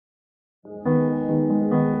Hello,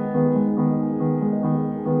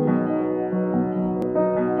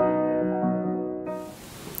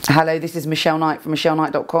 this is Michele Knight from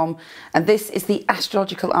michelleknight.com, and this is the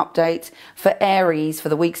astrological update for Aries for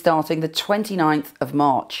the week starting the 29th of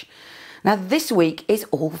March. Now, this week is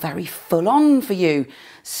all very full on for you.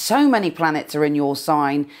 So many planets are in your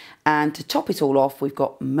sign, and to top it all off, we've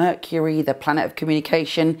got Mercury, the planet of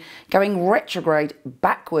communication, going retrograde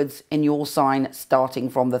backwards in your sign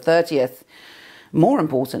starting from the 30th. More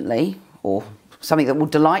importantly, or something that will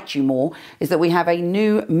delight you more, is that we have a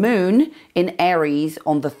new moon in Aries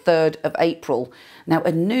on the 3rd of April. Now,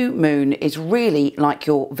 a new moon is really like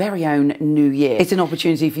your very own new year. It's an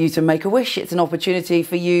opportunity for you to make a wish. It's an opportunity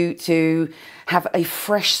for you to have a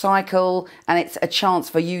fresh cycle, and it's a chance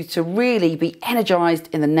for you to really be energized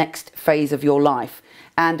in the next phase of your life.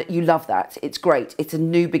 And you love that. It's great. It's a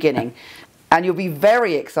new beginning. And you'll be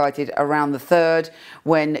very excited around the 3rd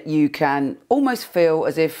when you can almost feel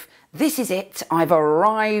as if this is it, I've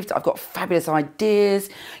arrived, I've got fabulous ideas.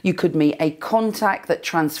 You could meet a contact that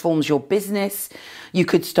transforms your business. You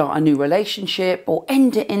could start a new relationship or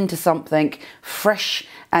enter into something fresh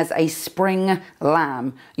as a spring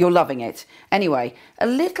lamb. You're loving it. Anyway, a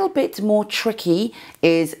little bit more tricky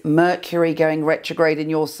is Mercury going retrograde in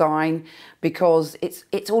your sign, because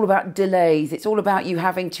it's all about delays. It's all about you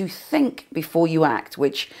having to think before you act,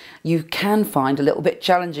 which you can find a little bit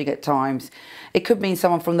challenging at times. It could mean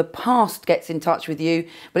someone from the past gets in touch with you,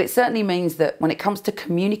 but it certainly means that when it comes to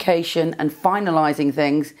communication and finalising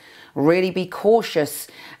things, really be cautious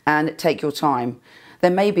and take your time. There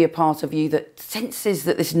may be a part of you that senses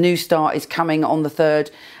that this new start is coming on the 3rd,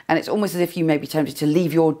 and it's almost as if you may be tempted to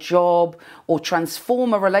leave your job or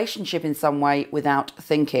transform a relationship in some way without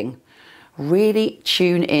thinking. Really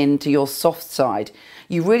tune in to your soft side.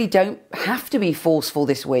 You really don't have to be forceful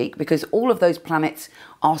this week, because all of those planets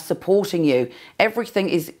are supporting you. Everything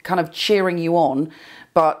is kind of cheering you on,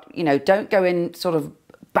 but you know, don't go in sort of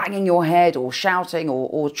banging your head or shouting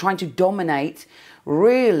or trying to dominate.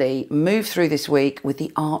 Really move through this week with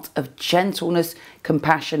the art of gentleness,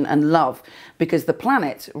 compassion and love, because the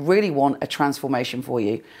planets really want a transformation for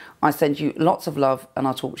you. I send you lots of love, and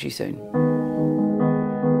I'll talk to you soon.